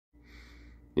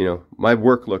you know, my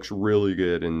work looks really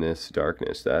good in this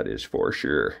darkness, that is for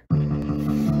sure.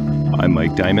 I'm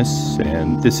Mike Dimas,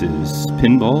 and this is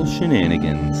Pinball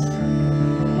Shenanigans.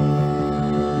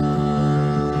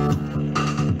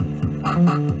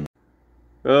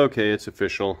 Okay, it's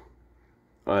official.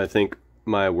 I think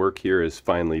my work here is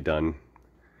finally done.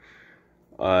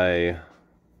 I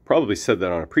probably said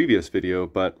that on a previous video,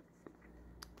 but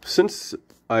since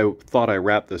I thought I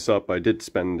wrapped this up, I did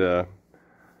spend a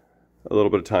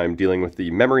little bit of time dealing with the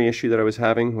memory issue that I was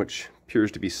having, which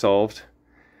appears to be solved.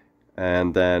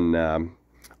 And then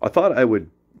I thought I would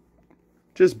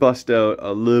just bust out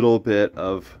a little bit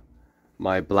of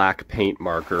my black paint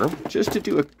marker just to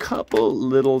do a couple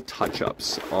little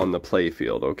touch-ups on the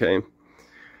playfield, okay?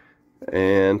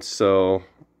 And so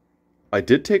I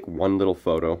did take one little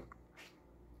photo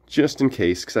just in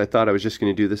case, because I thought I was just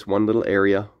going to do this one little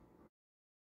area.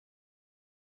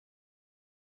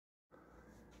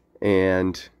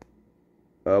 And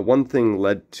one thing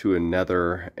led to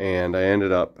another, and I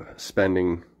ended up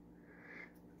spending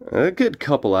a good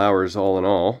couple hours all in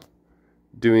all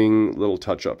doing little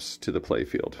touch-ups to the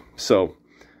playfield. So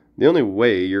the only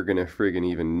way you're gonna friggin'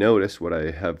 even notice what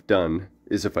I have done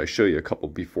is if I show you a couple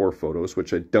before photos,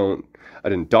 which I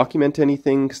didn't document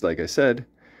anything, because like I said,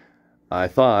 I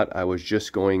thought I was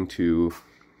just going to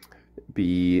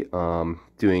be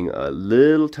doing a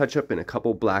little touch-up in a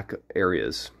couple black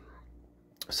areas.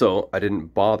 So I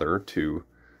didn't bother to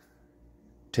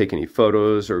take any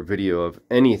photos or video of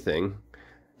anything.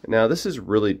 Now this is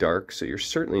really dark, so you're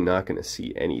certainly not going to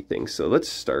see anything. So let's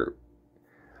start.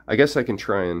 I guess I can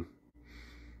try and,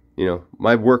 you know,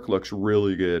 my work looks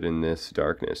really good in this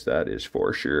darkness, that is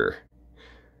for sure.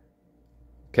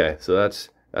 Okay, so that's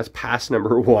pass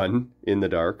number one in the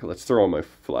dark. Let's throw on my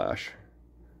flash.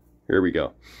 Here we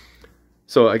go.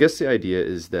 So I guess the idea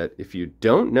is that if you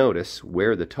don't notice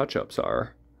where the touch-ups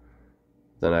are,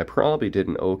 then I probably did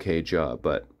an okay job,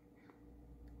 but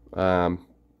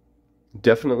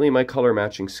definitely my color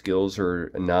matching skills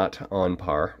are not on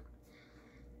par.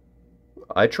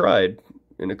 I tried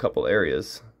in a couple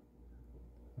areas,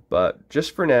 but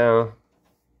just for now,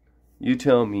 you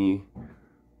tell me.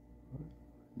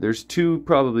 There's two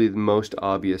probably the most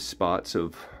obvious spots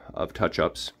of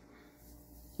touch-ups,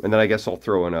 and then I guess I'll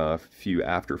throw in a few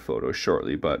after photos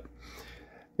shortly, but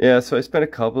yeah, so I spent a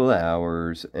couple of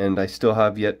hours, and I still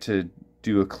have yet to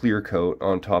do a clear coat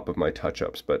on top of my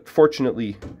touch-ups. But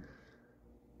fortunately,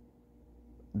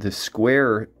 the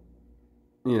square,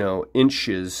 you know,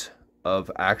 inches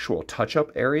of actual touch-up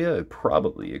area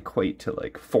probably equate to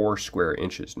like 4 square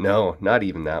inches. No, not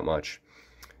even that much.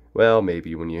 Well,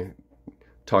 maybe when you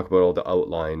talk about all the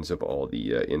outlines of all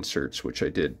the inserts, which I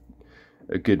did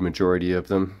a good majority of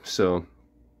them. So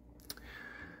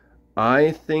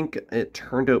I think it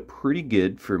turned out pretty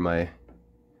good for my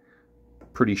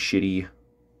pretty shitty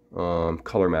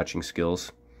color matching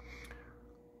skills.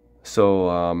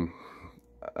 So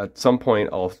at some point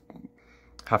I'll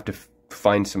have to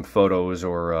find some photos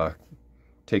or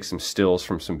take some stills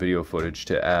from some video footage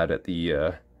to add at the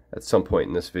at some point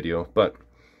in this video. But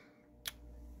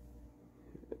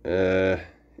it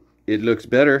looks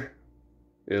better.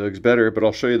 It looks better, but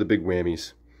I'll show you the big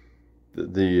whammies.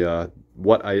 The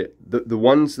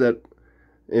ones that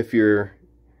if you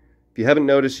haven't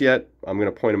noticed yet, I'm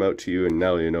going to point them out to you, and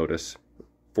now you notice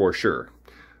for sure.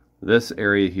 This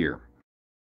area here.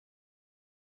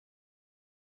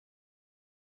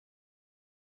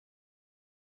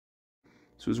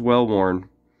 This was well worn,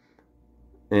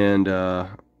 and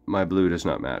my blue does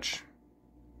not match.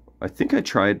 I think I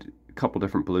tried a couple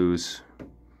different blues.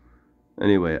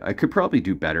 Anyway, I could probably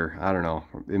do better. I don't know.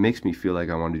 It makes me feel like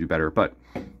I want to do better, but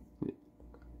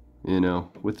you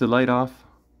know, with the light off,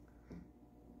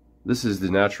 this is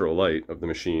the natural light of the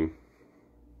machine.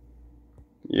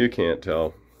 You can't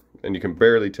tell, and you can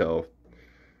barely tell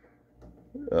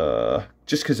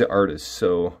just because the art is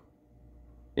so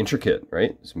intricate,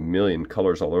 right? There's a million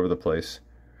colors all over the place.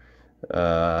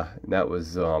 That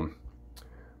was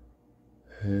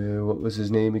what was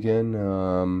his name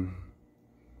again?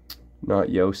 Not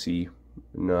Yossi,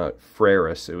 not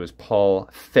Ferris. It was Paul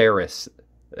Ferris.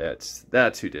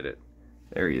 That's who did it.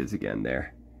 There he is again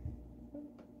there.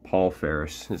 Paul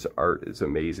Ferris. His art is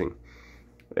amazing.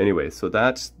 Anyway, so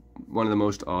that's one of the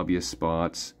most obvious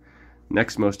spots.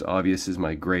 Next most obvious is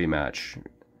my gray match.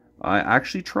 I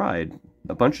actually tried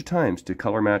a bunch of times to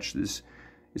color match this.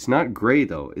 It's not gray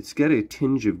though. It's got a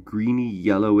tinge of greeny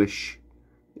yellowish.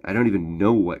 I don't even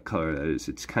know what color that is.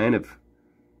 It's kind of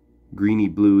greeny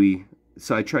bluey.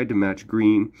 So I tried to match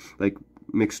green, like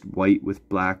mixed white with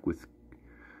black, with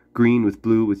green, with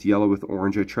blue, with yellow, with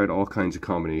orange. I tried all kinds of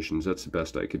combinations. That's the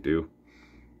best I could do.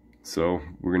 So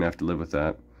we're gonna have to live with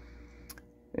that.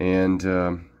 And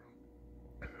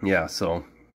yeah, so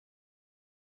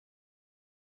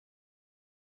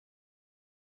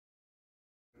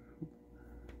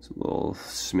it's a little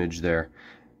smidge there.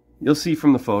 You'll see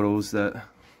from the photos that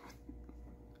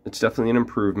it's definitely an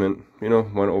improvement. You know,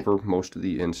 went over most of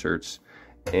the inserts,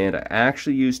 and I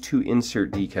actually used 2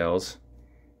 insert decals.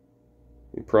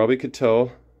 You probably could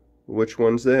tell which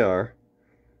ones they are.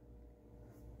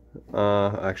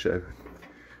 Actually, I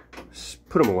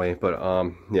put them away, but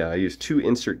yeah, I used 2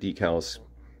 insert decals.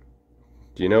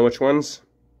 Do you know which ones?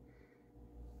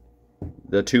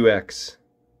 The 2X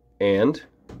and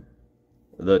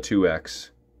the 2X.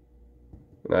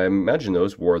 And I imagine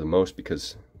those wore the most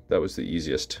because that was the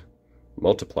easiest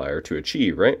multiplier to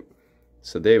achieve, right?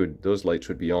 So those lights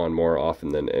would be on more often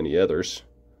than any others.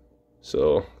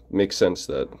 So it makes sense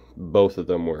that both of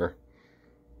them were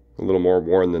a little more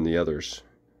worn than the others.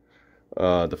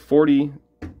 The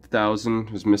 40,000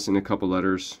 was missing a couple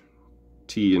letters,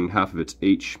 T and half of it's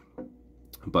H,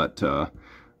 but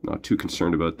not too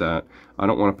concerned about that. I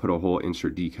don't want to put a whole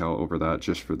insert decal over that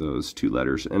just for those 2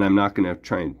 letters, and I'm not going to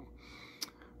try and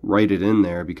write it in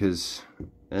there because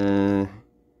I'm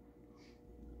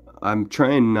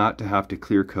trying not to have to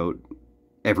clear coat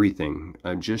everything.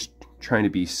 I'm just trying to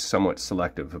be somewhat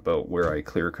selective about where I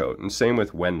clear coat, and same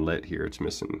with when lit here. It's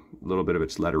missing a little bit of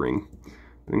its lettering.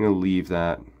 I'm going to leave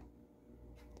that.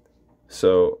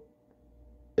 So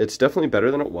it's definitely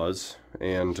better than it was,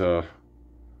 and I'm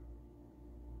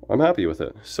happy with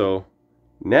it. So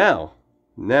now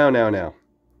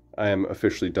I am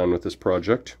officially done with this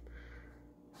project.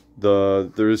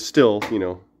 There's still, you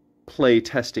know, play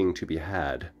testing to be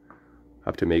had. I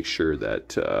have to make sure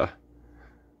that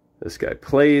this guy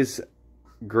plays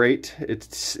great.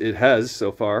 It has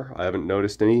so far. I haven't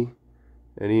noticed any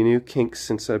new kinks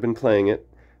since I've been playing it.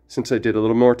 Since I did a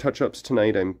little more touch-ups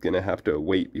tonight, I'm gonna have to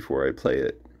wait before I play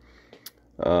it.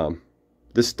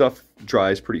 This stuff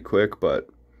dries pretty quick, but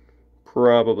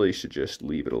probably should just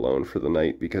leave it alone for the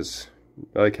night because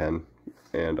I can,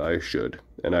 and I should,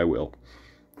 and I will.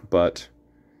 But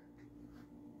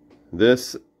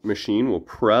this machine will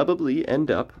probably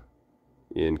end up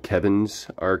in Kevin's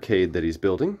arcade that he's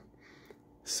building.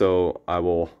 So I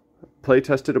will play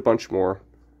test it a bunch more.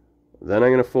 Then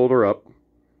I'm going to fold her up,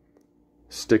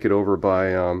 stick it over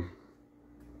by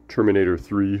Terminator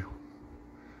 3.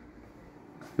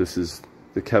 This is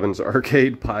the Kevin's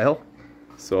arcade pile.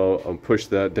 So I'll push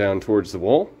that down towards the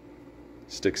wall,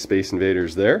 stick Space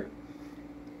Invaders there,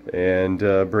 and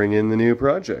bring in the new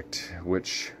project,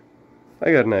 which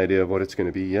I got an idea of what it's going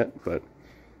to be yet, but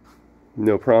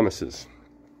no promises.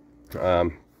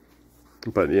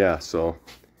 But yeah, so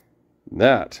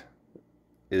that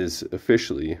is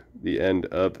officially the end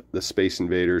of the Space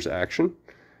Invaders action.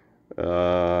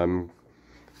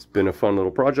 It's been a fun little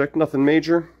project, nothing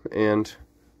major, and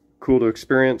cool to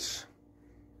experience.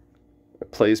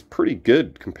 It plays pretty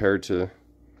good compared to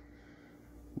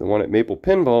the one at Maple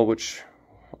Pinball, which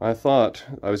I thought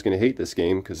I was going to hate this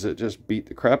game because it just beat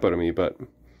the crap out of me, but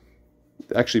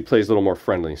it actually plays a little more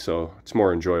friendly, so it's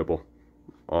more enjoyable.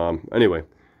 Anyway,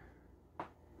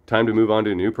 time to move on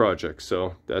to a new project.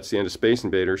 So that's the end of Space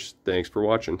Invaders. Thanks for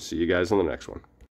watching. See you guys on the next one.